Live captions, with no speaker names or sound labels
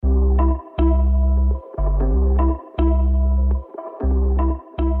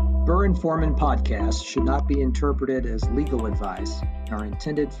and Foreman podcasts should not be interpreted as legal advice and are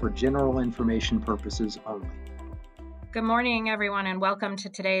intended for general information purposes only. Good morning, everyone, and welcome to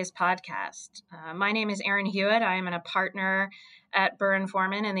today's podcast. My name is Erin Hewitt. I am a partner at Burr &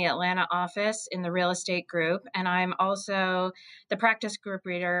 Foreman in the Atlanta office in the real estate group, and I'm also the practice group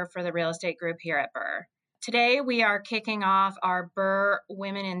leader for the real estate group here at Burr. Today, we are kicking off our Burr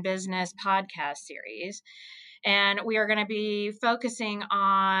Women in Business podcast series, and we are going to be focusing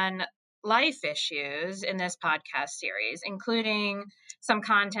on life issues in this podcast series, including some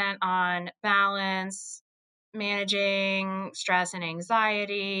content on balance, managing stress and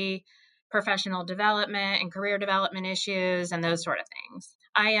anxiety, professional development and career development issues, and those sort of things.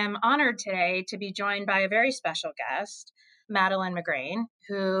 I am honored today to be joined by a very special guest, Madeline McGrain,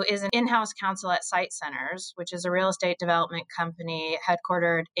 who is an in-house counsel at Site Centers, which is a real estate development company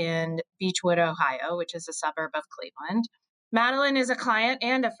headquartered in Beechwood, Ohio, which is a suburb of Cleveland. Madeline is a client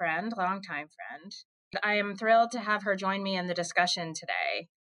and a friend, longtime friend. I am thrilled to have her join me in the discussion today.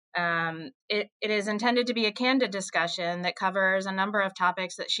 It is intended to be a candid discussion that covers a number of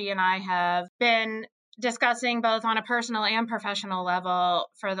topics that she and I have been discussing both on a personal and professional level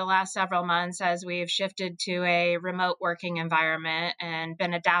for the last several months as we've shifted to a remote working environment and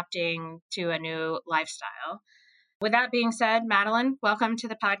been adapting to a new lifestyle. With that being said, Madeline, welcome to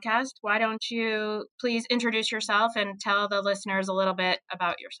the podcast. Why don't you please introduce yourself and tell the listeners a little bit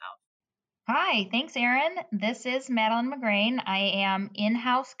about yourself? Hi, thanks, Erin. This is Madeline McGrain. I am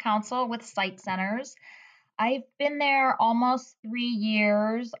in-house counsel with Site Centers. I've been there almost 3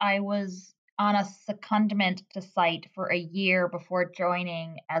 years. I was on a secondment to Site for a year before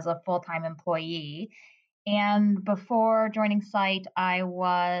joining as a full-time employee. And before joining Site, I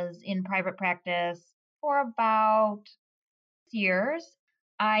was in private practice for about 6 years.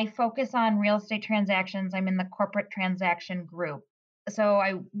 I focus on real estate transactions. I'm in the corporate transaction group. So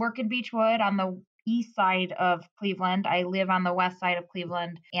I work in Beechwood on the east side of Cleveland. I live on the west side of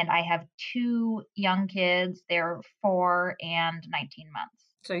Cleveland, and I have 2 young kids. They're 4 and 19 months.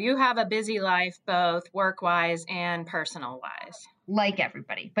 So you have a busy life, both work-wise and personal-wise. Like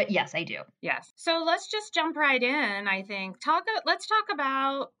everybody, but yes, I do. Yes. So let's just jump right in, I think. Let's talk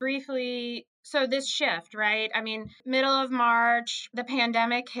about briefly, so this shift, right? I mean, middle of March, the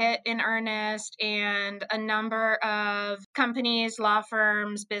pandemic hit in earnest, and a number of companies, law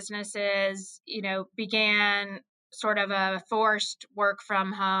firms, businesses, began sort of a forced work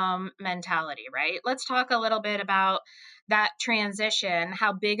from home mentality, right? Let's talk a little bit about that transition,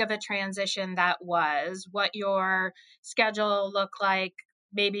 how big of a transition that was, what your schedule looked like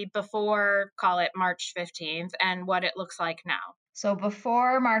maybe before, call it March 15th, and what it looks like now. So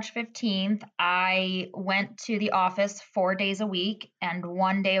before March 15th, I went to the office 4 days a week, and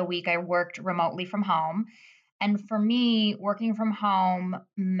 1 day a week I worked remotely from home. And for me, working from home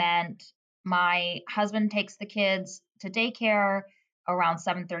meant my husband takes the kids to daycare around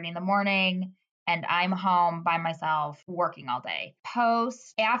 7:30 in the morning, and I'm home by myself working all day.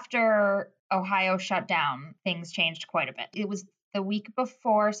 After Ohio shut down, things changed quite a bit. It was the week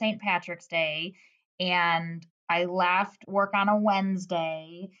before St. Patrick's Day, and I left work on a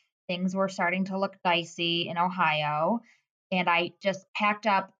Wednesday. Things were starting to look dicey in Ohio, and I just packed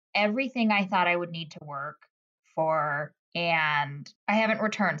up everything I thought I would need to work for, and I haven't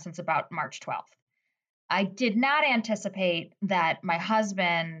returned since about March 12th. I did not anticipate that my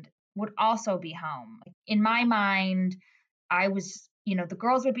husband would also be home. In my mind, I was, the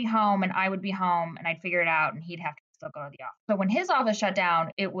girls would be home and I would be home and I'd figure it out and he'd have to still go to the office. So when his office shut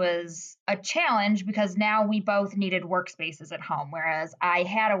down, it was a challenge because now we both needed workspaces at home, whereas I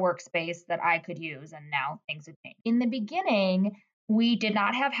had a workspace that I could use and now things had changed. In the beginning, we did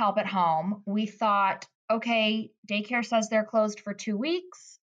not have help at home. We thought, okay, daycare says they're closed for 2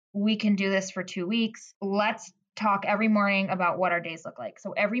 weeks. We can do this for 2 weeks. Let's talk every morning about what our days look like.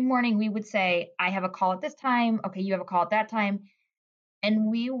 So every morning we would say, I have a call at this time. Okay, you have a call at that time.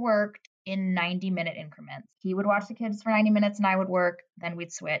 And we worked in 90-minute increments. He would watch the kids for 90 minutes and I would work. Then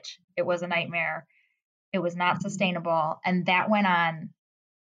we'd switch. It was a nightmare. It was not sustainable. And that went on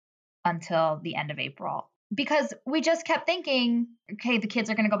until the end of April. Because we just kept thinking, okay, the kids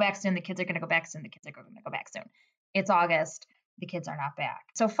are going to go back soon. The kids are going to go back soon. The kids are going to go back soon. It's August. The kids are not back.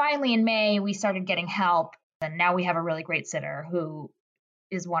 So finally in May, we started getting help. And now we have a really great sitter who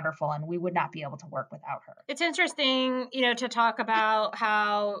is wonderful, and we would not be able to work without her. It's interesting, to talk about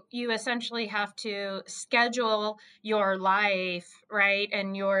how you essentially have to schedule your life, right?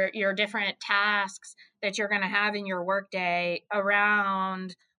 And your different tasks that you're going to have in your workday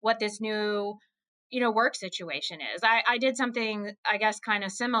around what this new work situation is. I did something, I guess, kind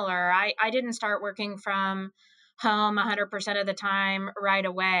of similar. I didn't start working from home 100% of the time right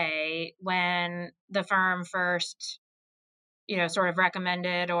away when the firm first, sort of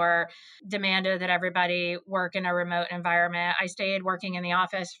recommended or demanded that everybody work in a remote environment. I stayed working in the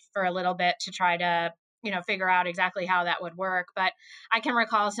office for a little bit to try to, figure out exactly how that would work. But I can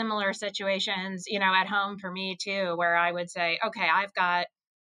recall similar situations, at home for me too, where I would say, okay, I've got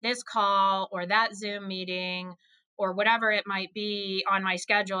this call or that Zoom meeting or whatever it might be on my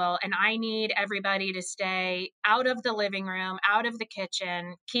schedule, and I need everybody to stay out of the living room, out of the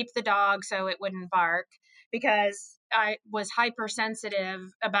kitchen, keep the dog so it wouldn't bark, because I was hypersensitive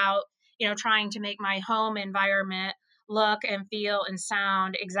about, trying to make my home environment look and feel and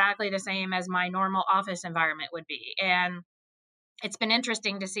sound exactly the same as my normal office environment would be. And it's been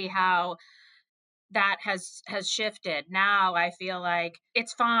interesting to see how that has shifted. Now I feel like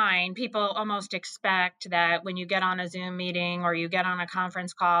it's fine. People almost expect that when you get on a Zoom meeting or you get on a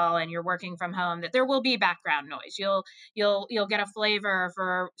conference call and you're working from home, that there will be background noise. You'll get a flavor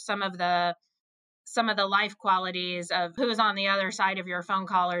for some of the life qualities of who's on the other side of your phone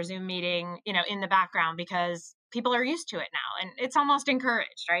call or Zoom meeting, in the background, because people are used to it now and it's almost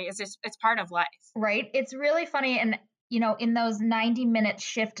encouraged, right? It's part of life. Right. It's really funny. And, in those 90-minute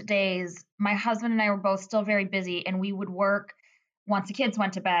shift days, my husband and I were both still very busy, and we would work once the kids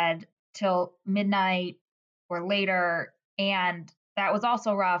went to bed till midnight or later. And that was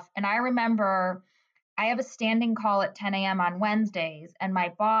also rough. And I remember I have a standing call at 10 a.m. on Wednesdays, and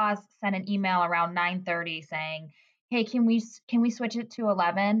my boss sent an email around 9:30 saying, "Hey, can we switch it to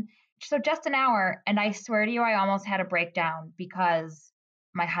 11?" So just an hour, and I swear to you, I almost had a breakdown because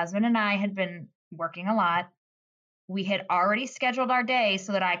my husband and I had been working a lot. We had already scheduled our day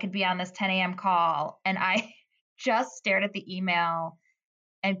so that I could be on this 10 a.m. call, and I just stared at the email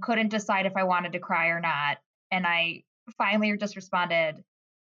and couldn't decide if I wanted to cry or not. And I finally just responded,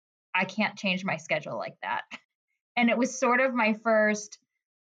 "I can't change my schedule like that." And it was sort of my first,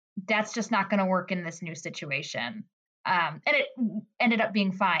 that's just not going to work in this new situation. And it ended up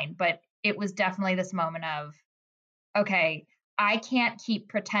being fine, but it was definitely this moment of, okay, I can't keep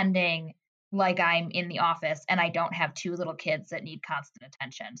pretending like I'm in the office and I don't have two little kids that need constant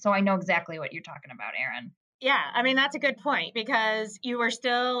attention. So I know exactly what you're talking about, Erin. Yeah, I mean, that's a good point, because you were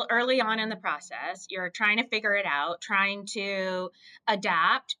still early on in the process. You're trying to figure it out, trying to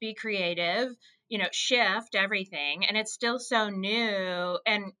adapt, be creative, shift everything. And it's still so new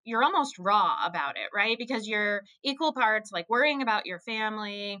and you're almost raw about it, right? Because you're equal parts like worrying about your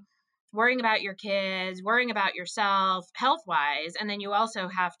family, worrying about your kids, worrying about yourself health wise. And then you also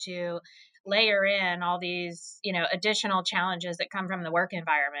have to layer in all these, additional challenges that come from the work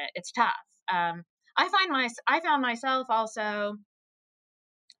environment. It's tough. I found myself also,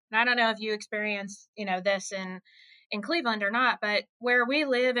 and I don't know if you experience, this in Cleveland or not, but where we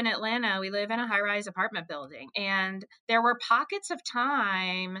live in Atlanta, we live in a high-rise apartment building, and there were pockets of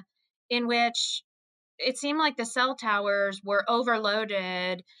time in which it seemed like the cell towers were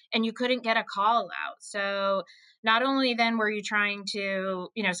overloaded and you couldn't get a call out. So not only then were you trying to,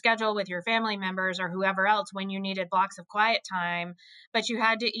 schedule with your family members or whoever else when you needed blocks of quiet time, but you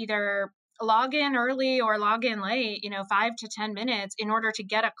had to either log in early or log in late, 5 to 10 minutes in order to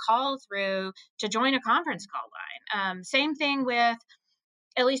get a call through to join a conference call line. Same thing with,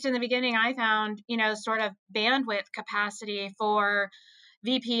 at least in the beginning, I found, sort of bandwidth capacity for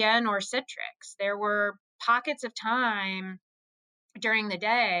VPN or Citrix. There were pockets of time during the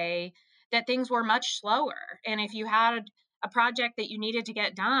day that things were much slower. And if you had a project that you needed to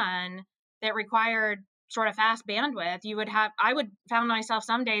get done that required sort of fast bandwidth, I would found myself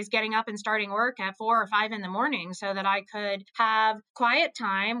some days getting up and starting work at 4 or 5 in the morning so that I could have quiet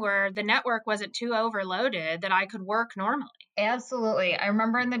time where the network wasn't too overloaded, that I could work normally. Absolutely. I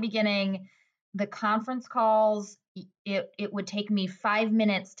remember in the beginning, the conference calls, it would take me 5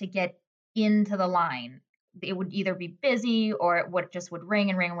 minutes to get into the line. It would either be busy or it would ring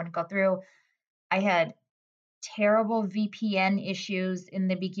and ring and wouldn't go through. I had terrible VPN issues in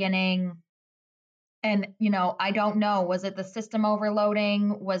the beginning. And, I don't know, was it the system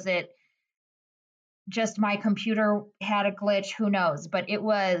overloading? Was it just my computer had a glitch? Who knows? But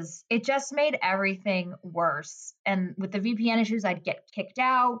it just made everything worse. And with the VPN issues, I'd get kicked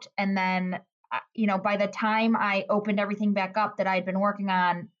out. And then, by the time I opened everything back up that I'd been working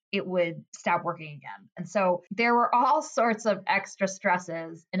on, it would stop working again. And so there were all sorts of extra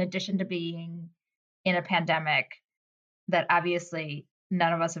stresses in addition to being in a pandemic that obviously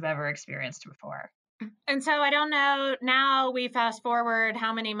none of us have ever experienced before. And so I don't know, now we fast forward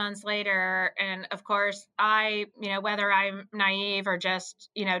how many months later, and of course I, whether I'm naive or just,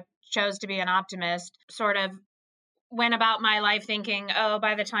 chose to be an optimist, sort of went about my life thinking, oh,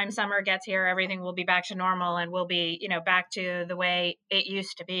 by the time summer gets here, everything will be back to normal and we'll be, back to the way it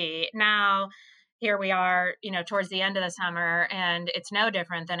used to be. Now, here we are, towards the end of the summer, and it's no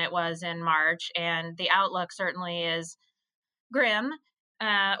different than it was in March. And the outlook certainly is grim,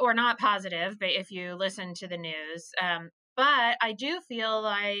 or not positive, but if you listen to the news. But I do feel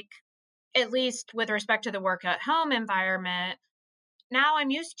like, at least with respect to the work at home environment, now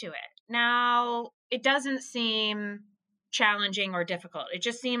I'm used to it. Now it doesn't seem challenging or difficult. It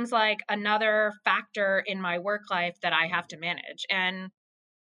just seems like another factor in my work life that I have to manage. And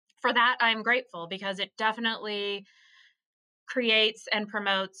for that, I'm grateful, because it definitely creates and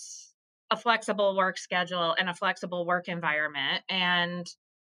promotes a flexible work schedule and a flexible work environment. And,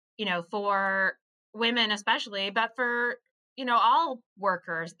 for women especially, but for all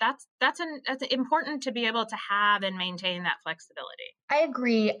workers, that's important to be able to have and maintain that flexibility. I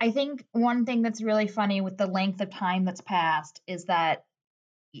agree. I think one thing that's really funny with the length of time that's passed is that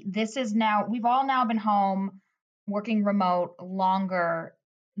we've all now been home working remote longer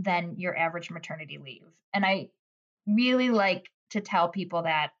than your average maternity leave. And I really like to tell people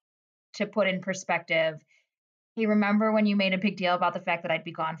that, to put in perspective, hey, remember when you made a big deal about the fact that I'd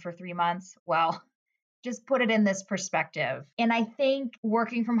be gone for 3 months? Well, just put it in this perspective. And I think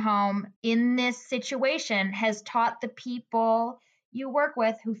working from home in this situation has taught the people you work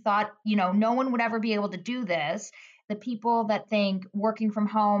with who thought, no one would ever be able to do this. The people that think working from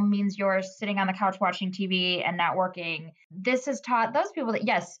home means you're sitting on the couch watching TV and not working. This has taught those people that,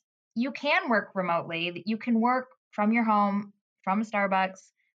 yes, you can work remotely, that you can work from your home, from a Starbucks,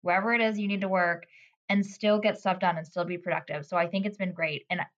 wherever it is you need to work, and still get stuff done and still be productive. So I think it's been great.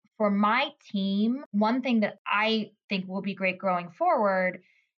 And for my team, one thing that I think will be great going forward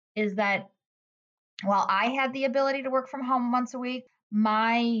is that while I had the ability to work from home once a week,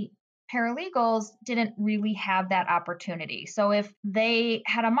 my paralegals didn't really have that opportunity. So if they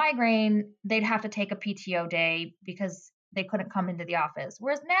had a migraine, they'd have to take a PTO day because they couldn't come into the office.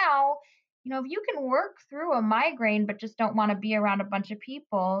 Whereas now, if you can work through a migraine but just don't want to be around a bunch of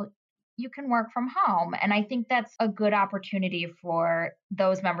people, you can work from home. And I think that's a good opportunity for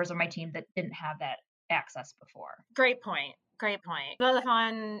those members of my team that didn't have that access before. Great point. Both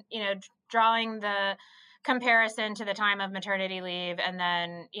on, drawing the comparison to the time of maternity leave, and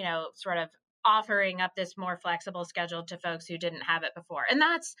then, sort of offering up this more flexible schedule to folks who didn't have it before. And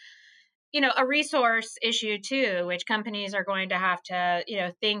that's, a resource issue too, which companies are going to have to,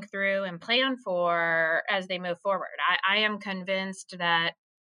 think through and plan for as they move forward. I am convinced that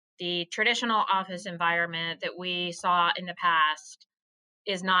the traditional office environment that we saw in the past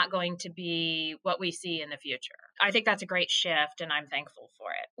is not going to be what we see in the future. I think that's a great shift, and I'm thankful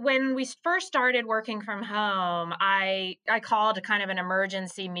for it. When we first started working from home, I called kind of an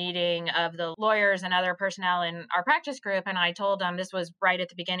emergency meeting of the lawyers and other personnel in our practice group, and I told them, this was right at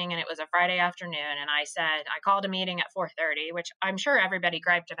the beginning, and it was a Friday afternoon, and I said, I called a meeting at 4:30, which I'm sure everybody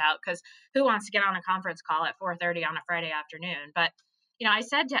griped about, because who wants to get on a conference call at 4:30 on a Friday afternoon? But I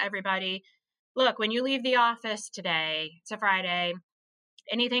said to everybody, look, when you leave the office today, it's a Friday,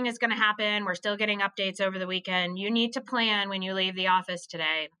 anything is going to happen. We're still getting updates over the weekend. You need to plan when you leave the office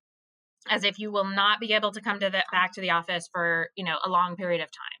today as if you will not be able to come back to the office for, a long period of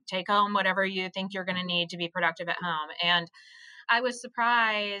time. Take home whatever you think you're going to need to be productive at home. And I was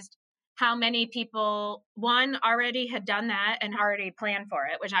surprised how many people, one, already had done that and already planned for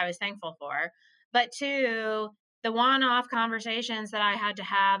it, which I was thankful for. But two, the one-off conversations that I had to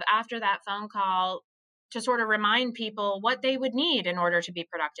have after that phone call to sort of remind people what they would need in order to be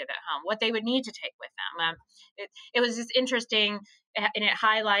productive at home, what they would need to take with them. It was just interesting, and it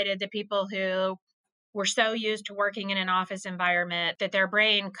highlighted the people who were so used to working in an office environment that their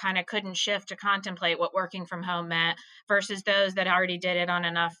brain kind of couldn't shift to contemplate what working from home meant, versus those that already did it on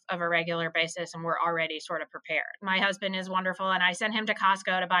enough of a regular basis and were already sort of prepared. My husband is wonderful, and I sent him to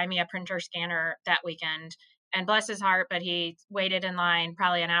Costco to buy me a printer scanner that weekend. And bless his heart, but he waited in line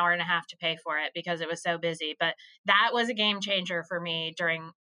probably an hour and a half to pay for it because it was so busy. But that was a game changer for me during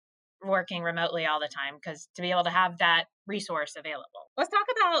working remotely all the time, because to be able to have that resource available. Let's talk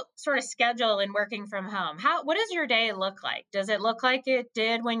about sort of schedule and working from home. What does your day look like? Does it look like it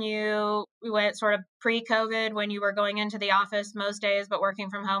did when you went sort of pre-COVID, when you were going into the office most days but working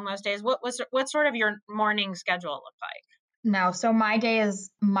from home most days? What sort of your morning schedule look like? No, so my day is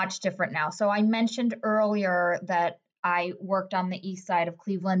much different now. So I mentioned earlier that I worked on the east side of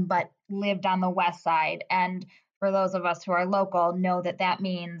Cleveland, but lived on the west side. And for those of us who are local, know that that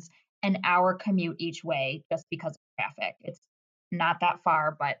means an hour commute each way just because of traffic. It's not that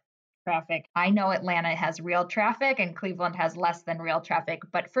far, but traffic. I know Atlanta has real traffic and Cleveland has less than real traffic,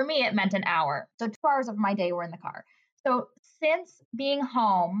 but for me, it meant an hour. So 2 hours of my day were in the car. So since being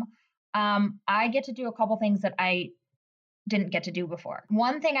home, I get to do a couple things that I didn't get to do before.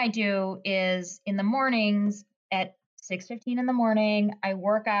 One thing I do is in the mornings at 6:15 in the morning, I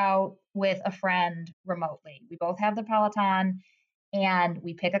work out with a friend remotely. We both have the Peloton and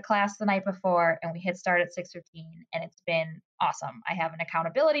we pick a class the night before and we hit start at 6:15 and it's been awesome. I have an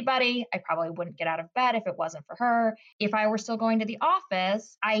accountability buddy. I probably wouldn't get out of bed if it wasn't for her. If I were still going to the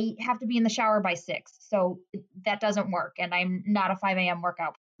office, I have to be in the shower by 6. So that doesn't work and I'm not a 5 a.m.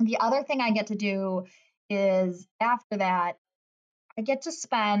 workout. The other thing I get to do is after that, I get to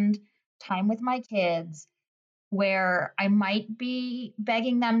spend time with my kids where I might be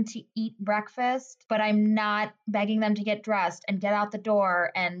begging them to eat breakfast, but I'm not begging them to get dressed and get out the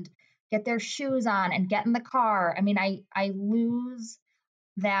door and get their shoes on and get in the car. I mean, I lose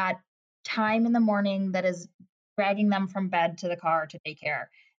that time in the morning that is dragging them from bed to the car to daycare.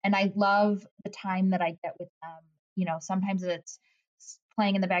 And I love the time that I get with them. Sometimes it's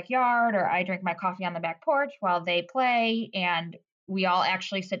playing in the backyard or I drink my coffee on the back porch while they play and we all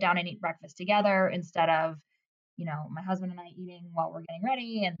actually sit down and eat breakfast together instead of my husband and I eating while we're getting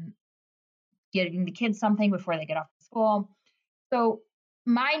ready and getting the kids something before they get off to school. So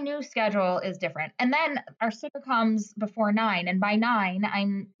my new schedule is different. And then our sitter comes before 9. And by 9,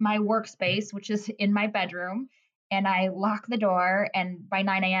 I'm my workspace, which is in my bedroom, and I lock the door. And by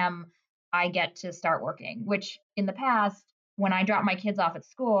 9 a.m., I get to start working, which in the past, when I drop my kids off at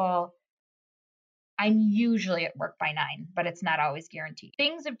school, I'm usually at work by 9, but it's not always guaranteed.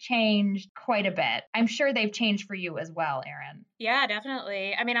 Things have changed quite a bit. I'm sure they've changed for you as well, Erin. Yeah,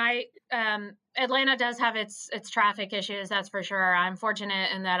 definitely. I mean, Atlanta does have its traffic issues, that's for sure. I'm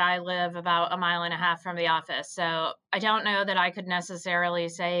fortunate in that I live about a mile and a half from the office. So I don't know that I could necessarily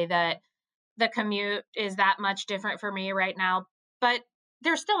say that the commute is that much different for me right now, but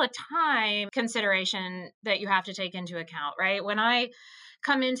there's still a time consideration that you have to take into account, right? When I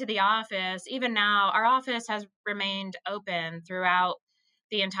come into the office, even now, our office has remained open throughout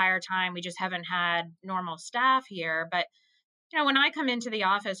the entire time. We just haven't had normal staff here. But when I come into the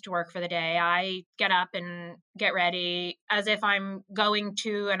office to work for the day, I get up and get ready as if I'm going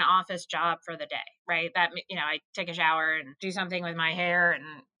to an office job for the day, right? That, I take a shower and do something with my hair and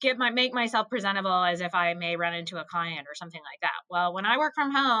make myself presentable as if I may run into a client or something like that. Well, when I work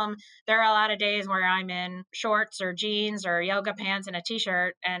from home, there are a lot of days where I'm in shorts or jeans or yoga pants and a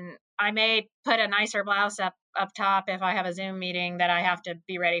t-shirt, and I may put a nicer blouse up top if I have a Zoom meeting that I have to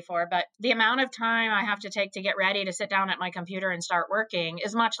be ready for. But the amount of time I have to take to get ready to sit down at my computer and start working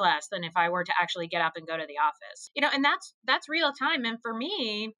is much less than if I were to actually get up and go to the office. And that's real time. And for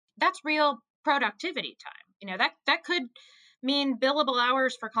me, that's real productivity time. That could mean billable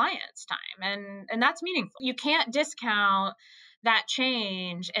hours for clients time. And that's meaningful. You can't discount that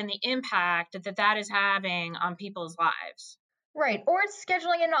change and the impact that is having on people's lives. Right. Or it's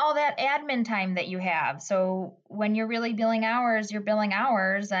scheduling in all that admin time that you have. So when you're really billing hours, you're billing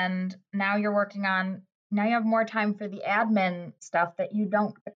hours. And now you have more time for the admin stuff that you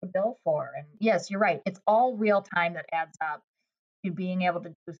don't get the bill for. And yes, you're right. It's all real time that adds up to being able to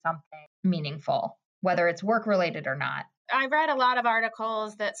do something meaningful, whether it's work related or not. I read a lot of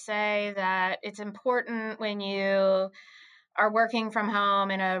articles that say that it's important when you are working from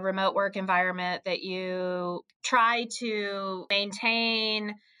home in a remote work environment that you try to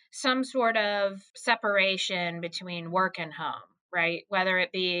maintain some sort of separation between work and home, right? Whether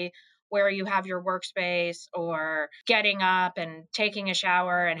it be where you have your workspace or getting up and taking a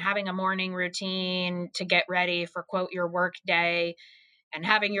shower and having a morning routine to get ready for, quote, your work day, and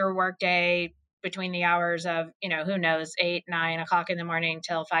having your work day between the hours of, who knows, 8, 9 o'clock in the morning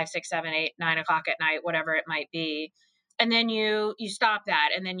till 5, 6, 7, 8, 9 o'clock at night, whatever it might be. And then you stop that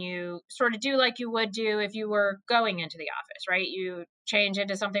and then you sort of do like you would do if you were going into the office, right? You change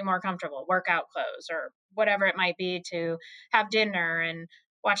into something more comfortable, workout clothes or whatever it might be, to have dinner and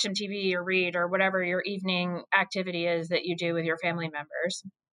watch some TV or read or whatever your evening activity is that you do with your family members.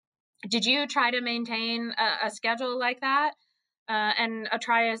 Did you try to maintain a schedule like that and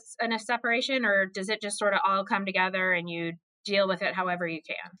try a separation, or does it just sort of all come together and you deal with it however you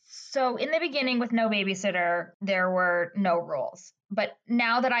can? So in the beginning with no babysitter, there were no rules. But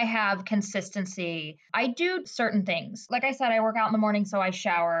now that I have consistency, I do certain things. Like I said, I work out in the morning, so I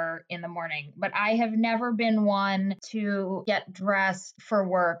shower in the morning. But I have never been one to get dressed for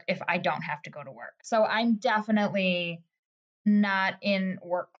work if I don't have to go to work. So I'm definitely not in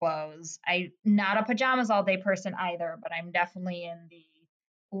work clothes. I'm not a pajamas all day person either, but I'm definitely in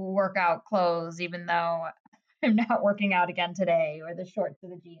the workout clothes, even though I'm not working out again today, or the shorts or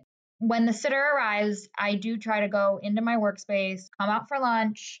the jeans. When the sitter arrives, I do try to go into my workspace, come out for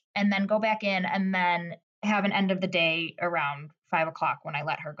lunch, and then go back in and then have an end of the day around 5 o'clock when I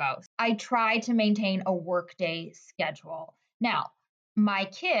let her go. I try to maintain a workday schedule. Now, my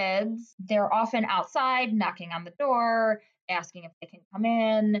kids, they're often outside knocking on the door, asking if they can come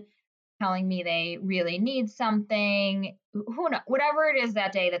in, telling me they really need something, who knows, whatever it is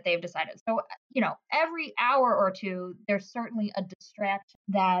that day that they've decided. So, every hour or two, there's certainly a distraction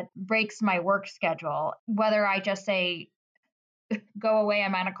that breaks my work schedule, whether I just say, go away,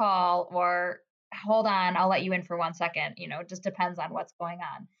 I'm on a call, or hold on, I'll let you in for 1 second. It just depends on what's going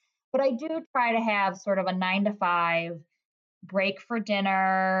on. But I do try to have sort of a 9 to 5 break for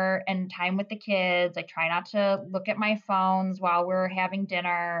dinner and time with the kids. I try not to look at my phones while we're having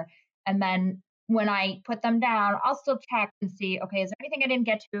dinner. And then when I put them down, I'll still check and see, okay, is there anything I didn't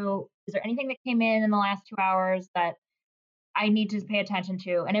get to? Is there anything that came in the last 2 hours that I need to pay attention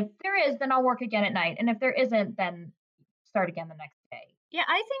to? And if there is, then I'll work again at night. And if there isn't, then start again the next day. Yeah,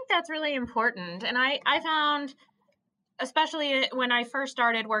 I think that's really important. And I found, especially when I first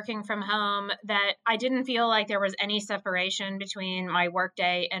started working from home, that I didn't feel like there was any separation between my work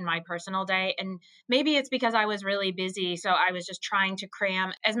day and my personal day. And maybe it's because I was really busy. So I was just trying to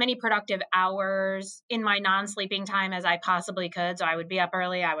cram as many productive hours in my non-sleeping time as I possibly could. So I would be up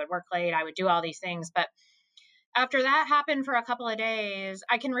early, I would work late, I would do all these things. But after that happened for a couple of days,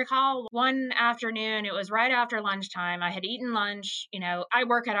 I can recall one afternoon, it was right after lunchtime. I had eaten lunch. I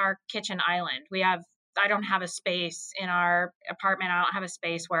work at our kitchen island. I don't have a space in our apartment. I don't have a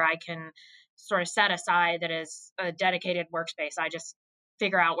space where I can sort of set aside that is a dedicated workspace. I just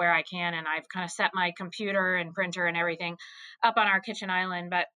figure out where I can. And I've kind of set my computer and printer and everything up on our kitchen island.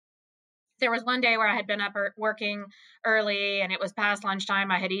 But there was one day where I had been up working early and it was past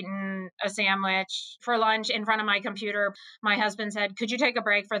lunchtime. I had eaten a sandwich for lunch in front of my computer. My husband said, "Could you take a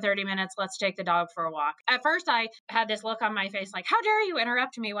break for 30 minutes? Let's take the dog for a walk." At first, I had this look on my face like, how dare you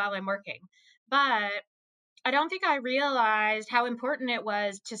interrupt me while I'm working? But I don't think I realized how important it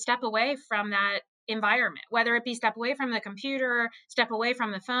was to step away from that environment, whether it be step away from the computer, step away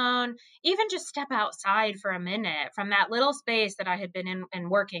from the phone, even just step outside for a minute from that little space that I had been in and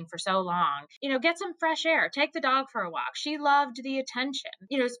working for so long. Get some fresh air, take the dog for a walk. She loved the attention.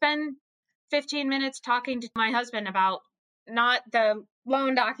 Spend 15 minutes talking to my husband about not the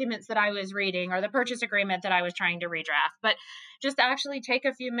loan documents that I was reading or the purchase agreement that I was trying to redraft, but just actually take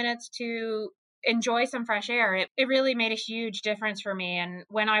a few minutes to enjoy some fresh air. It really made a huge difference for me. And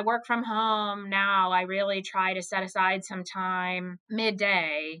when I work from home now, I really try to set aside some time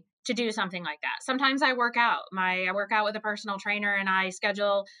midday to do something like that. Sometimes I work out. I work out with a personal trainer and I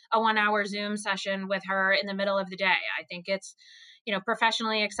schedule a 1 hour Zoom session with her in the middle of the day. I think it's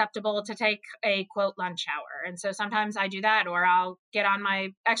professionally acceptable to take a quote lunch hour. And so sometimes I do that, or I'll get on my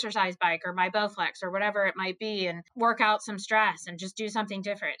exercise bike or my Bowflex or whatever it might be and work out some stress and just do something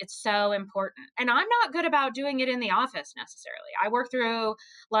different. It's so important. And I'm not good about doing it in the office necessarily. I work through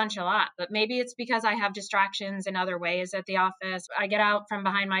lunch a lot, but maybe it's because I have distractions in other ways at the office. I get out from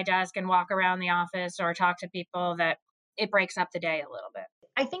behind my desk and walk around the office or talk to people that it breaks up the day a little bit.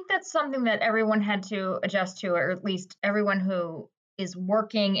 I think that's something that everyone had to adjust to, or at least everyone who is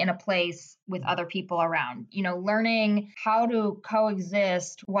working in a place with other people around, learning how to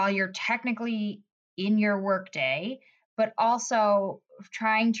coexist while you're technically in your workday, but also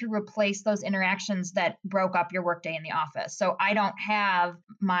trying to replace those interactions that broke up your workday in the office. So I don't have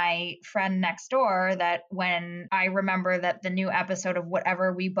my friend next door that when I remember that the new episode of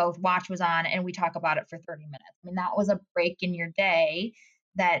whatever we both watch was on and we talk about it for 30 minutes. I mean, that was a break in your day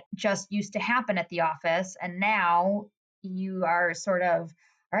that just used to happen at the office. And now you are sort of,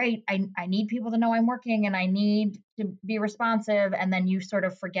 all right, I need people to know I'm working and I need to be responsive. And then you sort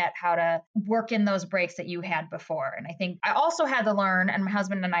of forget how to work in those breaks that you had before. And I think I also had to learn, and my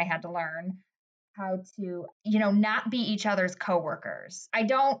husband and I had to learn how to, not be each other's coworkers. I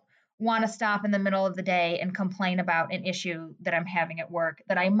don't want to stop in the middle of the day and complain about an issue that I'm having at work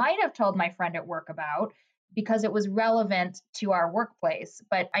that I might have told my friend at work about because it was relevant to our workplace.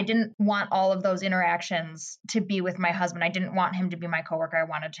 But I didn't want all of those interactions to be with my husband. I didn't want him to be my coworker. I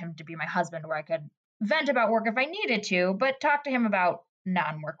wanted him to be my husband where I could vent about work if I needed to, but talk to him about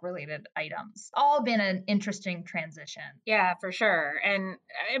non-work related items. All been an interesting transition. Yeah, for sure. And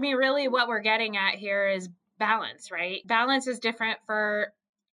I mean, really what we're getting at here is balance, right? Balance is different for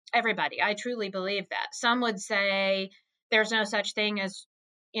everybody. I truly believe that. Some would say there's no such thing as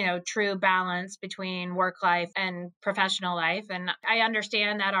true balance between work life and professional life. And I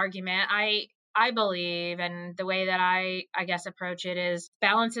understand that argument. I believe, and the way that I guess approach it is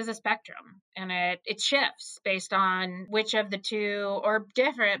balance is a spectrum and it shifts based on which of the two or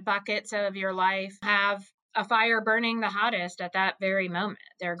different buckets of your life have a fire burning the hottest at that very moment.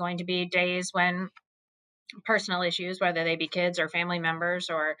 There are going to be days when personal issues, whether they be kids or family members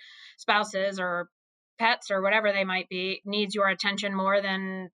or spouses or pets or whatever they might be, needs your attention more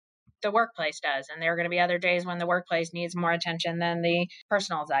than the workplace does. And there are going to be other days when the workplace needs more attention than the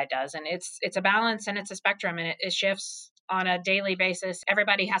personal side does. And it's a balance and it's a spectrum, and it shifts on a daily basis.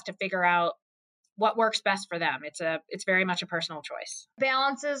 Everybody has to figure out what works best for them. It's very much a personal choice.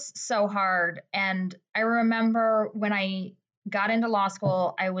 Balance is so hard. And I remember when I got into law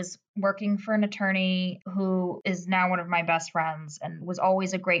school, I was working for an attorney who is now one of my best friends and was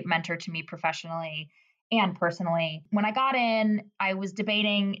always a great mentor to me professionally and personally. When I got in, I was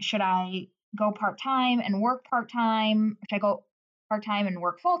debating, should I go part-time and work part-time? Should I go part-time and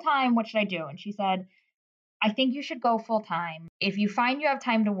work full-time? What should I do? And she said, I think you should go full-time. If you find you have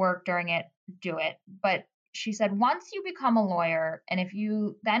time to work during it, do it. But she said, once you become a lawyer and if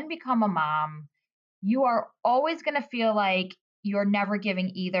you then become a mom, you are always going to feel like you're never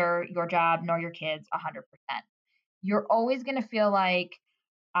giving either your job nor your kids 100%. You're always going to feel like,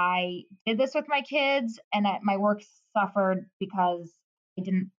 I did this with my kids and my work suffered because I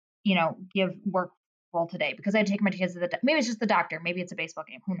didn't, give work full today because I had to take my kids to maybe it's just the doctor, maybe it's a baseball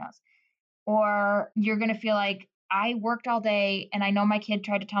game, who knows? Or you're going to feel like, I worked all day and I know my kid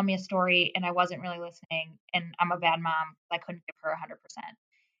tried to tell me a story and I wasn't really listening and I'm a bad mom. I couldn't give her 100%.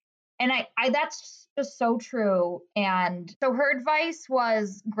 And I that's just so true. And so her advice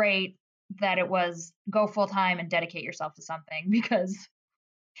was great, that it was go full time and dedicate yourself to something, because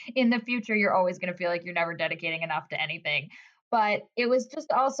in the future, you're always going to feel like you're never dedicating enough to anything. But it was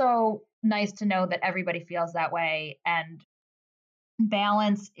just also nice to know that everybody feels that way. And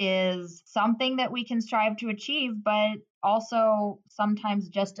balance is something that we can strive to achieve, but also sometimes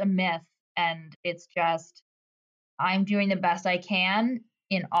just a myth. And it's just, I'm doing the best I can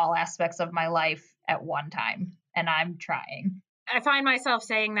in all aspects of my life at one time, and I'm trying. I find myself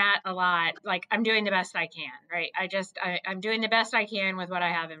saying that a lot, like I'm doing the best I can, right? I'm doing the best I can with what I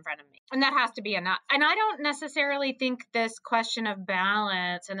have in front of me. And that has to be enough. And I don't necessarily think this question of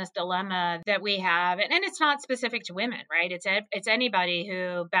balance and this dilemma that we have, and it's not specific to women, right? It's anybody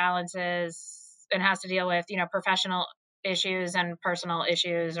who balances and has to deal with, professional issues and personal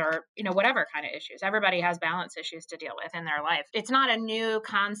issues or, whatever kind of issues. Everybody has balance issues to deal with in their life. It's not a new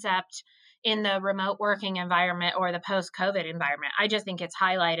concept in the remote working environment or the post-COVID environment. I just think it's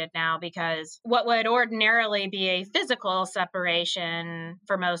highlighted now because what would ordinarily be a physical separation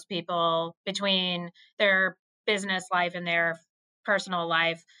for most people between their business life and their personal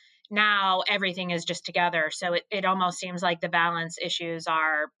life, now everything is just together. So it almost seems like the balance issues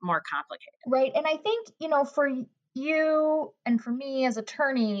are more complicated. Right. And I think, for you and for me as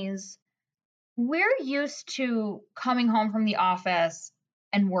attorneys, we're used to coming home from the office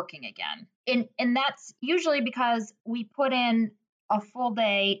and working again. And that's usually because we put in a full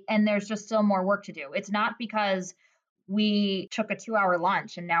day and there's just still more work to do. It's not because we took a 2-hour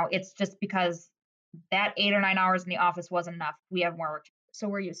lunch and now it's just because that 8 or 9 hours in the office wasn't enough. We have more work to do. So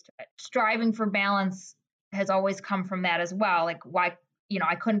we're used to it. Striving for balance has always come from that as well. Like, why,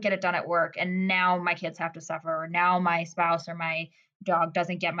 I couldn't get it done at work and now my kids have to suffer, or now my spouse or my dog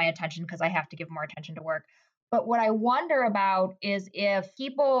doesn't get my attention because I have to give more attention to work. But what I wonder about is if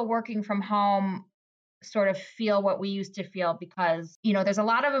people working from home sort of feel what we used to feel, because, there's a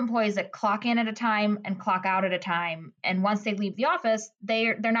lot of employees that clock in at a time and clock out at a time. And once they leave the office,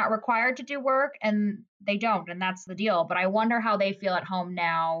 they're not required to do work and they don't. And that's the deal. But I wonder how they feel at home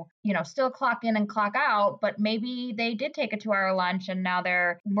now, still clock in and clock out, but maybe they did take a 2-hour lunch and now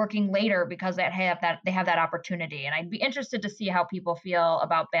they're working later because they have that opportunity. And I'd be interested to see how people feel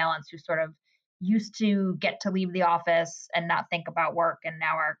about balance who sort of used to get to leave the office and not think about work and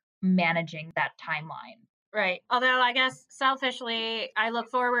now are managing that timeline. Right. Although I guess selfishly, I look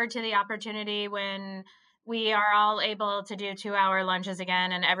forward to the opportunity when we are all able to do 2-hour lunches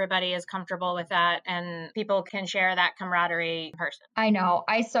again and everybody is comfortable with that and people can share that camaraderie in person. I know.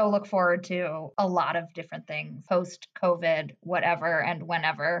 I so look forward to a lot of different things post-COVID, whatever and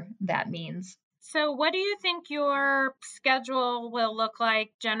whenever that means. So what do you think your schedule will look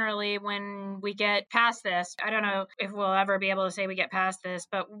like generally when we get past this? I don't know if we'll ever be able to say we get past this,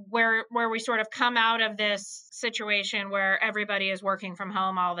 but where we sort of come out of this situation where everybody is working from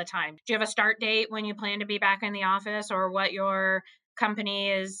home all the time. Do you have a start date when you plan to be back in the office, or what your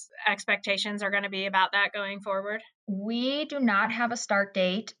company's expectations are going to be about that going forward? We do not have a start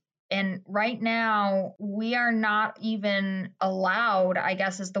date. And right now, we are not even allowed, I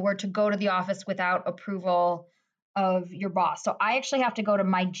guess is the word, to go to the office without approval of your boss. So I actually have to go to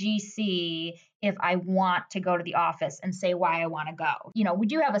my GC if I want to go to the office and say why I want to go. We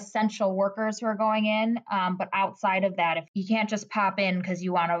do have essential workers who are going in, but outside of that, if you can't just pop in because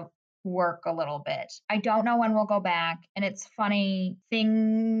you want to work a little bit. I don't know when we'll go back. And it's funny,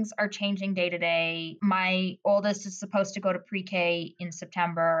 things are changing day to day. My oldest is supposed to go to pre-K in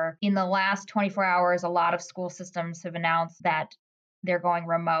September. In the last 24 hours, a lot of school systems have announced that they're going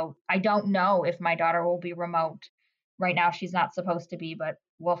remote. I don't know if my daughter will be remote. Right now, she's not supposed to be, but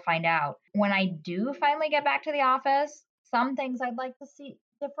we'll find out. When I do finally get back to the office, some things I'd like to see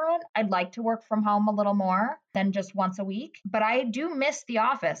different. I'd like to work from home a little more than just once a week, but I do miss the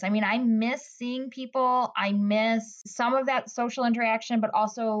office. I mean, I miss seeing people. I miss some of that social interaction, but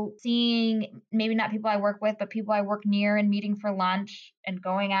also seeing maybe not people I work with, but people I work near and meeting for lunch and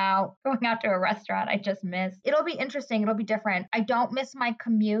going out to a restaurant. I just miss. It'll be interesting. It'll be different. I don't miss my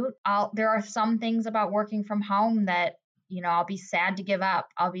commute. There are some things about working from home that, I'll be sad to give up.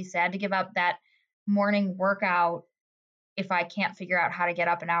 I'll be sad to give up that morning workout if I can't figure out how to get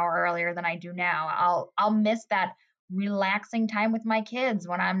up an hour earlier than I do now. I'll miss that relaxing time with my kids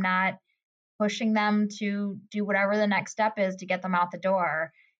when I'm not pushing them to do whatever the next step is to get them out the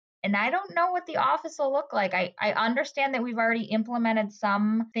door. And I don't know what the office will look like. I understand that we've already implemented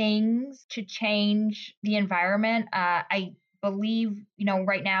some things to change the environment. I believe,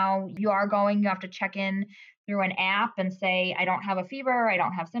 right now you have to check in through an app and say, I don't have a fever, I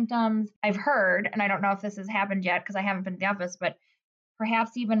don't have symptoms. I've heard, and I don't know if this has happened yet because I haven't been to the office, but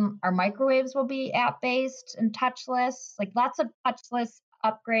perhaps even our microwaves will be app-based and touchless, like lots of touchless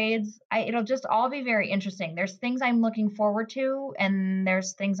upgrades. It'll just all be very interesting. There's things I'm looking forward to, and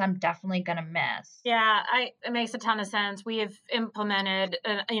there's things I'm definitely going to miss. Yeah, it makes a ton of sense. We have implemented,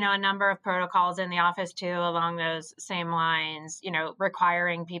 a number of protocols in the office too, along those same lines,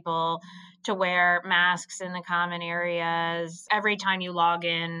 requiring people to wear masks in the common areas. Every time you log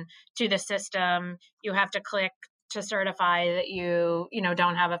in to the system, you have to click to certify that you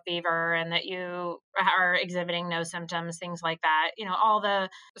don't have a fever and that you are exhibiting no symptoms, things like that. All the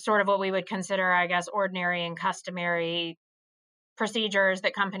sort of what we would consider, I guess, ordinary and customary procedures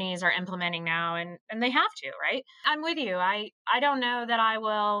that companies are implementing now, and they have to, right? I'm with you. I don't know that I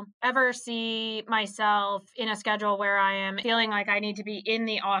will ever see myself in a schedule where I am feeling like I need to be in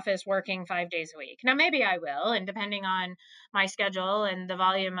the office working 5 days a week. Now, maybe I will, and depending on my schedule and the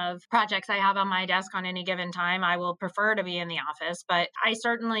volume of projects I have on my desk on any given time, I will prefer to be in the office. But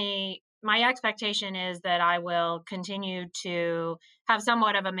my expectation is that I will continue to have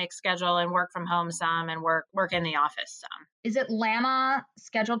somewhat of a mixed schedule and work from home some and work in the office some. Is Atlanta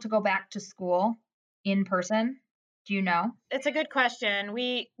scheduled to go back to school in person? Do you know? It's a good question.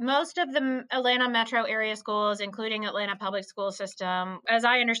 Most of the Atlanta metro area schools, including Atlanta Public School System, as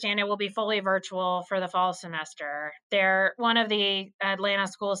I understand it, will be fully virtual for the fall semester. One of the Atlanta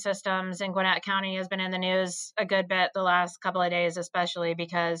school systems in Gwinnett County has been in the news a good bit the last couple of days, especially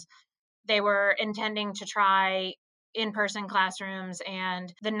because they were intending to try in-person classrooms,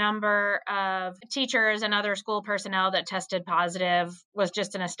 and the number of teachers and other school personnel that tested positive was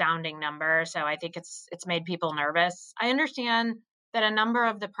just an astounding number. So I think it's made people nervous. I understand that a number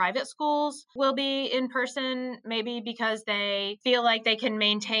of the private schools will be in person, maybe because they feel like they can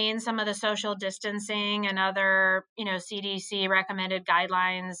maintain some of the social distancing and other, CDC recommended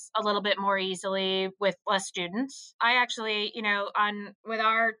guidelines a little bit more easily with less students. I actually, with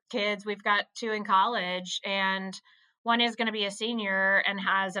our kids, we've got 2 in college, and one is going to be a senior and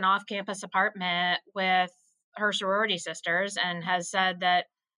has an off-campus apartment with her sorority sisters, and has said that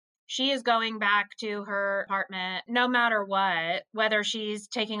she is going back to her apartment no matter what, whether she's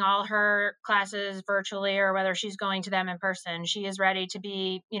taking all her classes virtually or whether she's going to them in person. She is ready to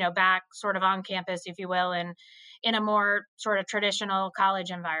be, back sort of on campus, if you will, in a more sort of traditional college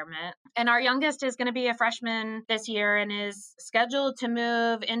environment. And our youngest is going to be a freshman this year and is scheduled to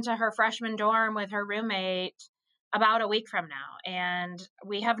move into her freshman dorm with her roommate about a week from now. And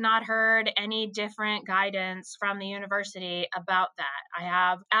we have not heard any different guidance from the university about that. I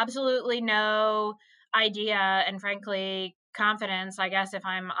have absolutely no idea and frankly confidence, I guess, if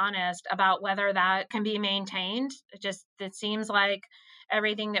I'm honest, about whether that can be maintained. It seems like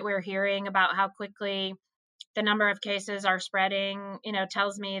everything that we're hearing about how quickly the number of cases are spreading,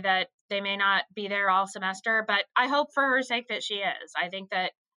 tells me that they may not be there all semester, but I hope for her sake that she is. I think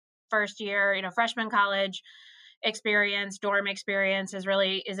that first year, freshman college experience, dorm experience is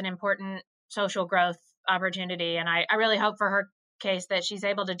an important social growth opportunity. And I really hope for her case that she's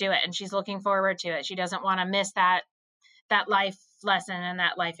able to do it and she's looking forward to it. She doesn't want to miss that life lesson and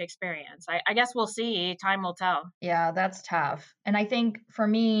that life experience. I guess we'll see. Time will tell. Yeah, that's tough. And I think for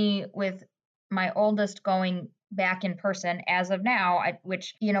me, with my oldest going back in person as of now,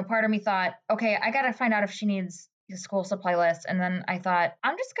 which, part of me thought, okay, I got to find out if she needs the school supply list. And then I thought,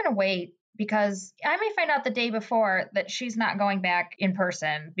 I'm just going to wait, because I may find out the day before that she's not going back in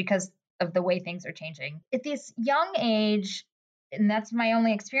person because of the way things are changing. At this young age, and that's my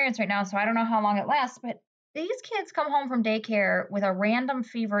only experience right now, so I don't know how long it lasts, but these kids come home from daycare with a random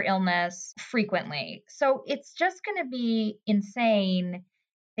fever illness frequently. So it's just going to be insane.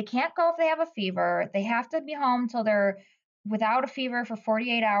 They can't go if they have a fever. They have to be home till they're without a fever for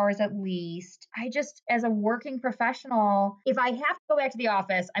 48 hours at least. I just, as a working professional, if I have to go back to the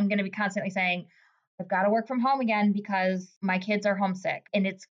office, I'm going to be constantly saying, I've got to work from home again because my kids are homesick, and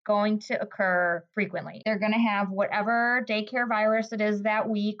it's going to occur frequently. They're going to have whatever daycare virus it is that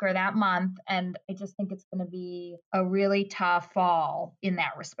week or that month. And I just think it's going to be a really tough fall in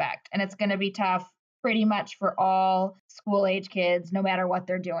that respect. And it's going to be tough pretty much for all school age kids, no matter what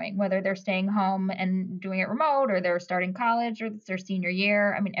they're doing, whether they're staying home and doing it remote or they're starting college or it's their senior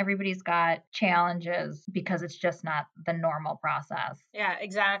year. I mean, everybody's got challenges because it's just not the normal process. Yeah,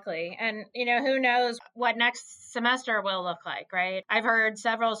 exactly. And, who knows what next semester will look like, right? I've heard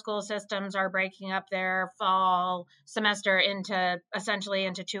several school systems are breaking up their fall semester essentially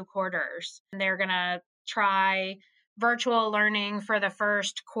into 2 quarters. And they're going to try virtual learning for the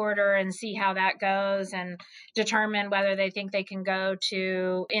first quarter and see how that goes and determine whether they think they can go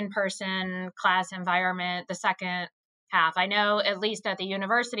to in-person class environment the second half. I know, at least at the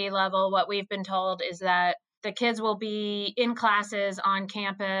university level, what we've been told is that the kids will be in classes on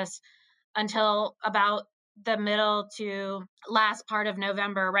campus until about the middle to last part of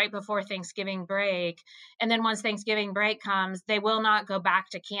November, right before Thanksgiving break. And then once Thanksgiving break comes, they will not go back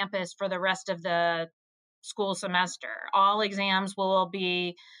to campus for the rest of the school semester. All exams will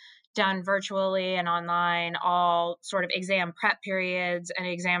be done virtually and online. All sort of exam prep periods and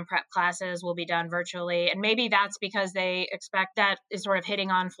exam prep classes will be done virtually. And maybe that's because they expect that is sort of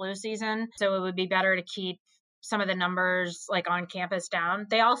hitting on flu season. So it would be better to keep some of the numbers like on campus down.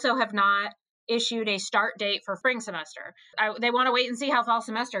 They also have not issued a start date for spring semester. They want to wait and see how fall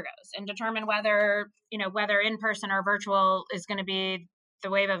semester goes and determine whether in person or virtual is going to be the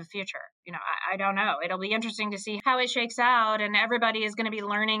wave of the future. I don't know. It'll be interesting to see how it shakes out, and everybody is going to be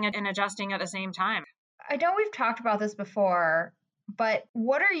learning and adjusting at the same time. I know we've talked about this before, but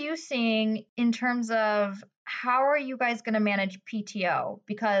what are you seeing in terms of how are you guys going to manage PTO?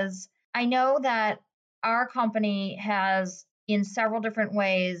 Because I know that our company has, in several different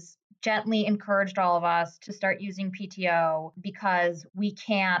ways, gently encouraged all of us to start using PTO because we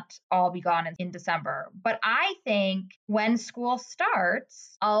can't all be gone in December. But I think when school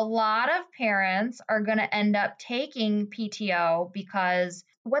starts, a lot of parents are going to end up taking PTO because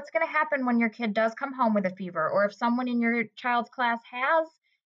what's going to happen when your kid does come home with a fever, or if someone in your child's class has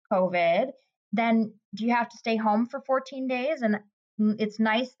COVID, then do you have to stay home for 14 days? And it's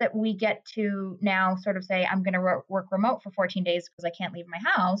nice that we get to now sort of say, I'm going to work remote for 14 days because I can't leave my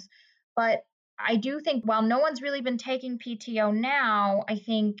house. But I do think while no one's really been taking PTO now, I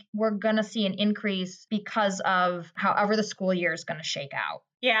think we're going to see an increase because of however the school year is going to shake out.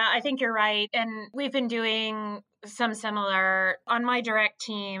 Yeah, I think you're right. And we've been doing some similar on my direct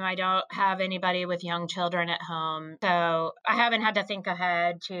team. I don't have anybody with young children at home, so I haven't had to think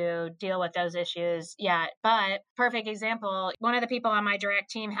ahead to deal with those issues yet. But perfect example, one of the people on my direct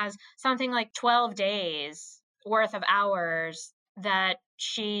team has something like 12 days worth of hours that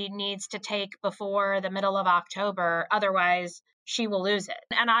she needs to take before the middle of October. Otherwise, she will lose it.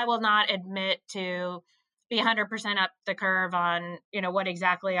 And I will not admit to be 100% up the curve on, what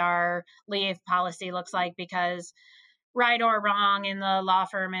exactly our leave policy looks like, because right or wrong in the law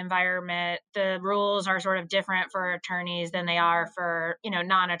firm environment, the rules are sort of different for attorneys than they are for,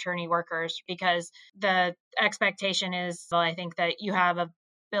 non-attorney workers, because the expectation is, well, I think that you have a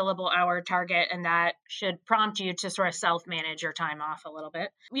billable hour target, and that should prompt you to sort of self-manage your time off a little bit.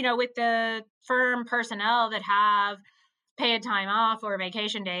 With the firm personnel that have paid time off or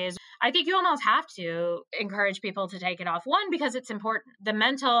vacation days, I think you almost have to encourage people to take it off. One, because it's important. The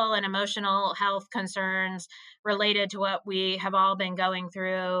mental and emotional health concerns related to what we have all been going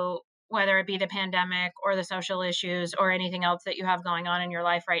through, whether it be the pandemic or the social issues or anything else that you have going on in your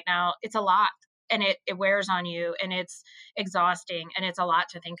life right now, it's a lot. And it wears on you, and it's exhausting, and it's a lot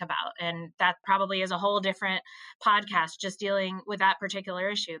to think about. And that probably is a whole different podcast just dealing with that particular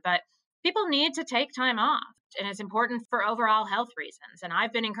issue. But people need to take time off, and it's important for overall health reasons. And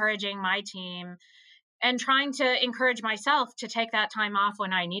I've been encouraging my team and trying to encourage myself to take that time off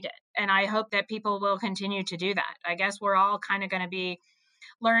when I need it. And I hope that people will continue to do that. I guess we're all kind of going to be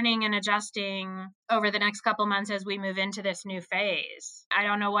learning and adjusting over the next couple months as we move into this new phase. I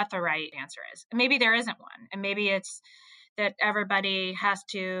don't know what the right answer is. Maybe there isn't one. And maybe it's that everybody has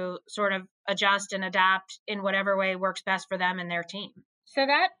to sort of adjust and adapt in whatever way works best for them and their team. So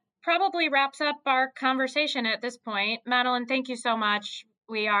that probably wraps up our conversation at this point. Madeline, thank you so much.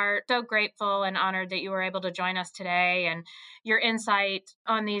 We are so grateful and honored that you were able to join us today, and your insight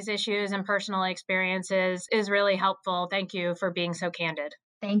on these issues and personal experiences is really helpful. Thank you for being so candid.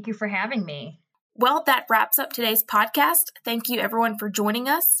 Thank you for having me. Well, that wraps up today's podcast. Thank you, everyone, for joining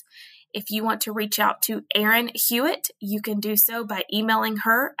us. If you want to reach out to Erin Hewitt, you can do so by emailing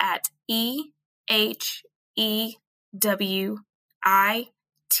her at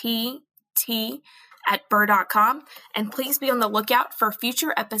ehewitt@burr.com. And please be on the lookout for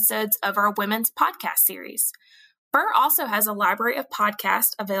future episodes of our women's podcast series. Burr also has a library of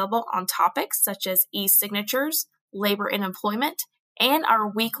podcasts available on topics such as e-signatures, labor and employment, and our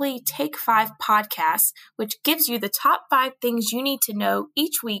weekly Take 5 podcast, which gives you the top 5 things you need to know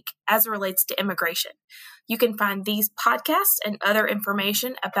each week as it relates to immigration. You can find these podcasts and other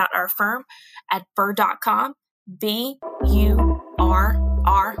information about our firm at burr.com, BURR.com.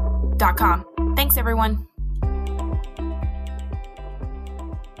 Thanks, everyone.